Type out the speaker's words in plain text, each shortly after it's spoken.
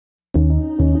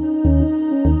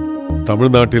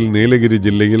തമിഴ്നാട്ടിൽ നീലഗിരി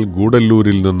ജില്ലയിൽ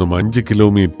ഗൂഡല്ലൂരിൽ നിന്നും 5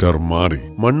 കിലോമീറ്റർ മാറി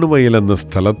മണ്ണുവയൽ എന്ന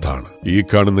സ്ഥലത്താണ് ഈ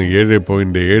കാണുന്ന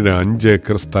 7.75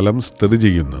 ഏക്കർ സ്ഥലം സ്ഥിതി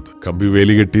ചെയ്യുന്നത്.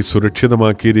 കമ്പിവേലി കെട്ടി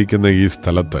സുരക്ഷിതമാക്കിയിരിക്കുന്ന ഈ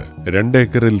സ്ഥലത്ത് 2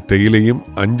 ഏക്കറിൽ തേയിലയും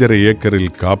 5.5 ഏക്കറിൽ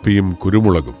കാപ്പിയും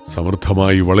കുരുമുളകും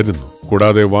സമൃദ്ധമായി വളരുന്നു.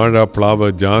 കൂടാതെ വാഴ, പ്ലാവ്,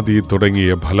 ജാതി തുടങ്ങിയ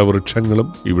ഫലവൃക്ഷങ്ങളും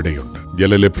ഇവിടെയുണ്ട്.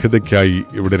 ജലലഭ്യതയ്ക്കായി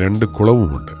ഇവിടെ 2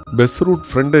 കുളവുമുണ്ട്. ബസ് റൂട്ട്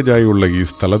ഫ്രണ്ടേജായുള്ള ഈ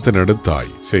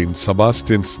സ്ഥലത്തിനടുത്തായി Saint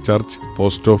Sebastian's church,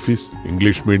 post office,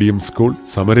 English medium school,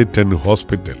 Samaritan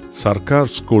hospital, സർക്കാർ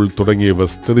സ്കൂൾ തുടങ്ങിയവ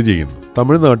സ്ഥിതി ചെയ്യുന്നു.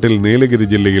 തമിഴ്നാട്ടിൽ നീലഗിരി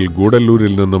ജില്ലയിൽ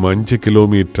ഗൂഡല്ലൂരിൽ നിന്നും 5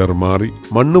 കിലോമീറ്റർ മാറി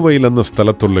മണ്ണുവയൽ എന്ന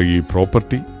സ്ഥലത്തുള്ള ഈ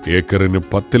പ്രോപ്പർട്ടി ഏക്കറിന്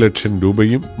 10 ലക്ഷം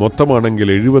രൂപയും മൊത്തമാണെങ്കിൽ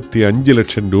 75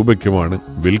 ലക്ഷം രൂപയ്ക്കുമാണ്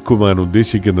വിൽക്കുവാൻ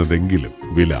ഉദ്ദേശിക്കുന്നതെങ്കിലും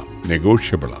വില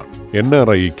നെഗോഷ്യബിൾ ആണ്.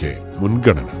 NRIക്ക്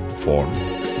മുൻഗണന. ഫോൺ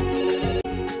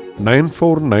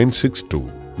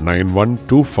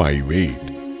 9496291258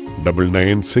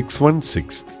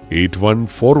 99616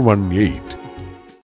 81418.